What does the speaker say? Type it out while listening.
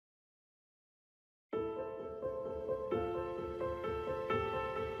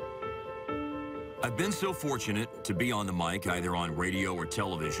I've been so fortunate to be on the mic, either on radio or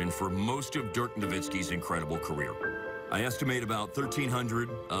television, for most of Dirk Nowitzki's incredible career. I estimate about 1,300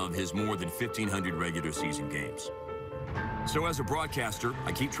 of his more than 1,500 regular season games. So as a broadcaster,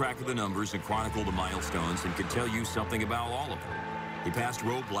 I keep track of the numbers and chronicle the milestones and can tell you something about all of them. He passed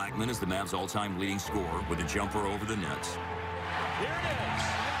Roe Blackman as the Mavs' all-time leading scorer with a jumper over the Nets. Here it is.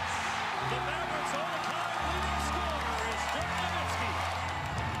 The Mavericks' all-time leading scorer is Dirk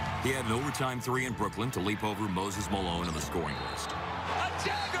Nowitzki. He had an overtime three in Brooklyn to leap over Moses Malone on the scoring list. A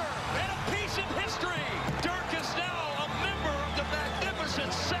dagger and a piece of history. Dirk is now a member of the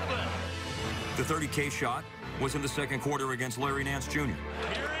Magnificent Seven. The 30K shot was in the second quarter against Larry Nance Jr. Here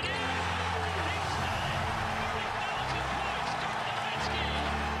it is.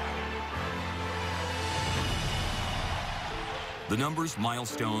 The numbers,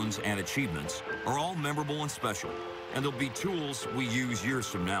 milestones, and achievements are all memorable and special, and they'll be tools we use years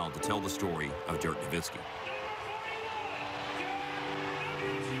from now to tell the story of Dirk Nowitzki.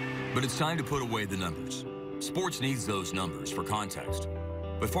 But it's time to put away the numbers. Sports needs those numbers for context.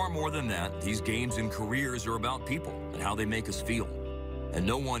 But far more than that, these games and careers are about people and how they make us feel. And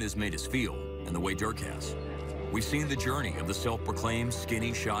no one has made us feel in the way Dirk has. We've seen the journey of the self-proclaimed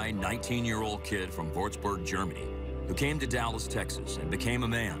skinny, shy 19-year-old kid from Würzburg, Germany, who came to Dallas, Texas, and became a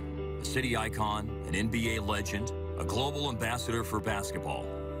man, a city icon, an NBA legend, a global ambassador for basketball,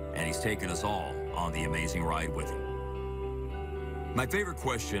 and he's taken us all on the amazing ride with him. My favorite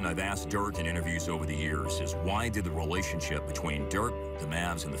question I've asked Dirk in interviews over the years is, why did the relationship between Dirk, the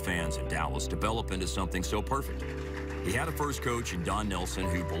Mavs, and the fans in Dallas develop into something so perfect? He had a first coach in Don Nelson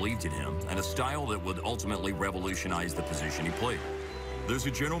who believed in him, and a style that would ultimately revolutionize the position he played. There's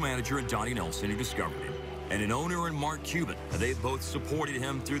a general manager in Donnie Nelson who discovered him, and an owner in Mark Cuban, and they both supported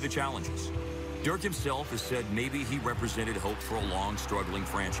him through the challenges. Dirk himself has said maybe he represented hope for a long, struggling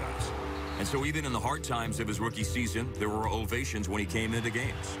franchise. And so even in the hard times of his rookie season, there were ovations when he came into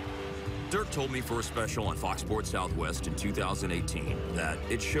games. Dirk told me for a special on Fox Sports Southwest in 2018 that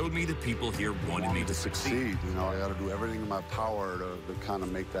it showed me that people here wanted me to succeed. You know, I got to do everything in my power to kind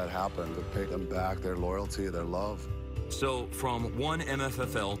of make that happen, to pay them back their loyalty, their love. So from one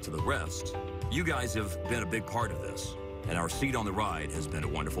MFFL to the rest, you guys have been a big part of this, and our seat on the ride has been a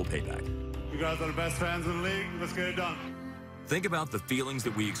wonderful payback. You guys are the best fans in the league. Let's get it done. Think about the feelings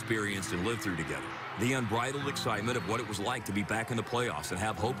that we experienced and lived through together. The unbridled excitement of what it was like to be back in the playoffs and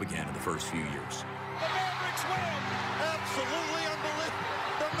have hope again in the first few years. The Mavericks win. Absolutely unbelievable.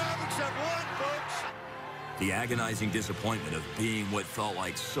 The Mavericks have won, folks. The agonizing disappointment of being what felt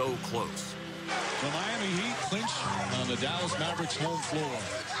like so close. The Miami Heat clinch on the Dallas Mavericks home floor.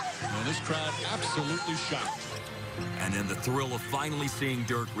 And this crowd absolutely shocked. And then the thrill of finally seeing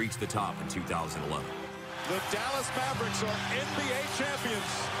Dirk reach the top in 2011. The Dallas Mavericks are NBA champions.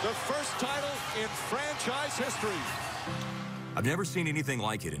 The first title in franchise history. I've never seen anything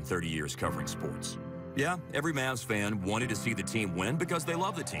like it in 30 years covering sports. Yeah, every Mavs fan wanted to see the team win because they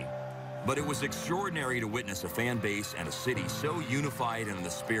love the team. But it was extraordinary to witness a fan base and a city so unified in the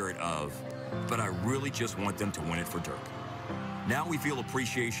spirit of, but I really just want them to win it for Dirk. Now we feel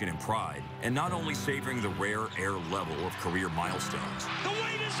appreciation and pride, and not only savoring the rare air level of career milestones. The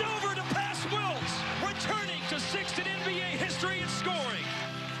wait is over to pass Wills, returning to sixth in NBA history in scoring.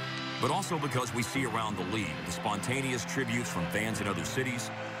 But also because we see around the league the spontaneous tributes from fans in other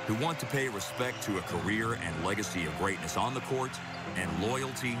cities who want to pay respect to a career and legacy of greatness on the court, and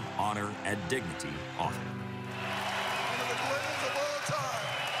loyalty, honor, and dignity off it. One of the greatest of all time,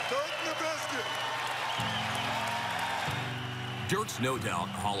 Dirk Nowitzki. Dirk's no doubt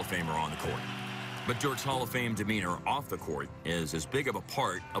a Hall of Famer on the court. But Dirk's Hall of Fame demeanor off the court is as big of a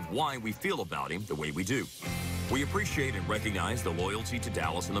part of why we feel about him the way we do. We appreciate and recognize the loyalty to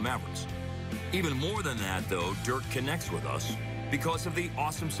Dallas and the Mavericks. Even more than that, though, Dirk connects with us because of the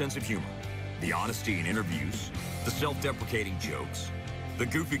awesome sense of humor, the honesty in interviews, the self-deprecating jokes, the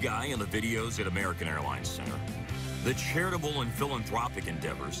goofy guy in the videos at American Airlines Center, the charitable and philanthropic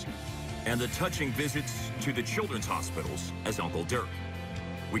endeavors, and the touching visits to the children's hospitals as Uncle Dirk.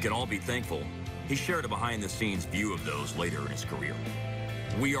 We can all be thankful he shared a behind-the-scenes view of those later in his career.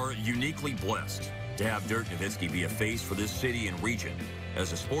 We are uniquely blessed to have Dirk Nowitzki be a face for this city and region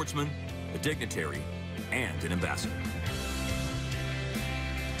as a sportsman, a dignitary, and an ambassador.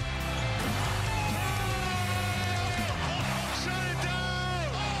 Shut it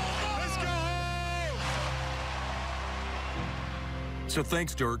down! Let's go home! So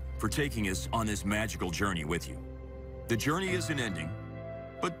thanks, Dirk, for taking us on this magical journey with you. The journey isn't ending,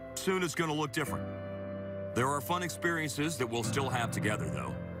 but soon it's going to look different. There are fun experiences that we'll still have together,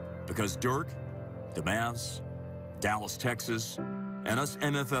 though, because Dirk, the Mavs, Dallas, Texas, and us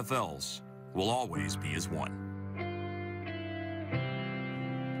MFFLs will always be as one.